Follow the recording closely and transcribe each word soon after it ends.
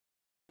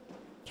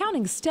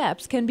Counting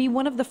steps can be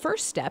one of the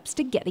first steps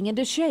to getting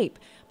into shape,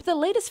 but the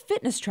latest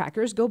fitness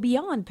trackers go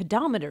beyond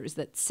pedometers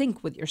that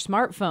sync with your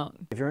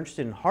smartphone. If you're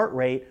interested in heart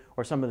rate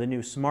or some of the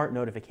new smart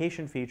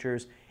notification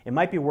features, it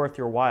might be worth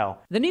your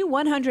while. The new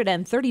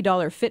 $130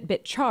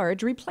 Fitbit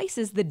Charge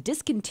replaces the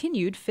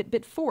discontinued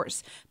Fitbit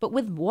Force, but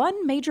with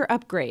one major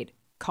upgrade: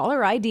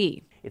 caller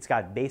ID. It's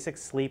got basic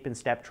sleep and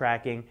step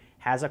tracking,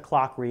 has a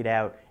clock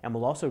readout, and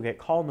will also get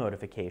call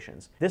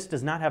notifications. This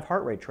does not have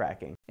heart rate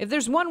tracking. If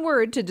there's one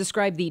word to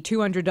describe the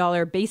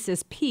 $200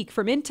 Basis Peak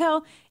from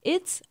Intel,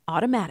 it's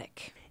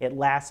automatic. It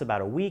lasts about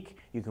a week,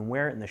 you can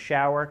wear it in the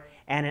shower,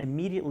 and it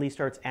immediately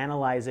starts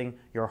analyzing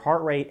your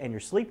heart rate and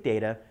your sleep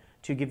data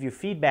to give you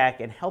feedback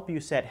and help you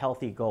set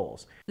healthy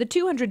goals. The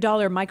 $200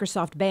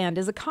 Microsoft Band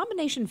is a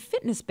combination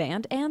fitness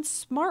band and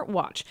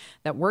smartwatch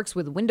that works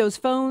with Windows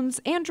phones,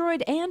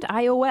 Android, and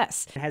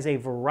iOS. It has a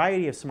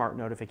variety of smart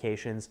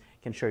notifications,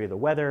 can show you the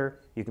weather,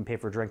 you can pay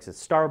for drinks at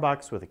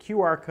Starbucks with a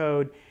QR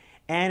code,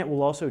 and it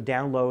will also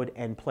download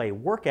and play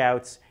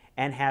workouts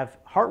and have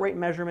heart rate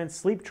measurements,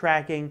 sleep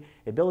tracking,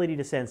 ability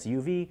to sense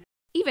UV.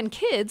 Even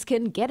kids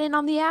can get in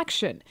on the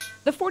action.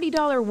 The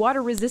 $40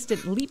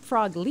 water-resistant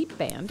Leapfrog Leap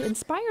Band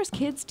inspires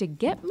kids to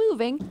get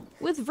moving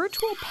with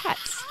virtual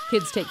pets.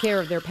 Kids take care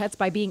of their pets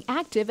by being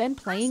active and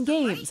playing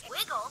games.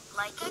 Wiggle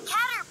like a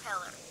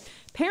caterpillar.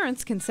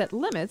 Parents can set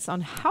limits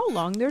on how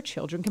long their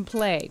children can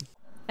play.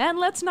 And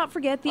let's not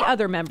forget the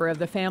other member of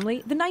the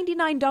family. The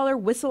 $99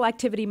 Whistle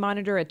Activity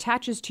Monitor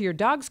attaches to your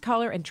dog's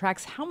collar and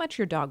tracks how much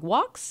your dog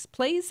walks,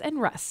 plays,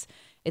 and rests.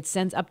 It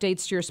sends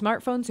updates to your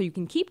smartphone so you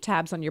can keep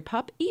tabs on your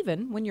pup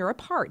even when you're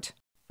apart.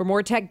 For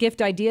more tech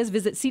gift ideas,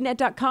 visit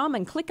CNET.com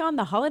and click on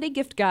the Holiday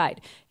Gift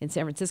Guide. In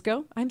San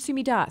Francisco, I'm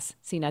Sumi Das,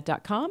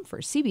 CNET.com for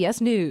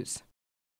CBS News.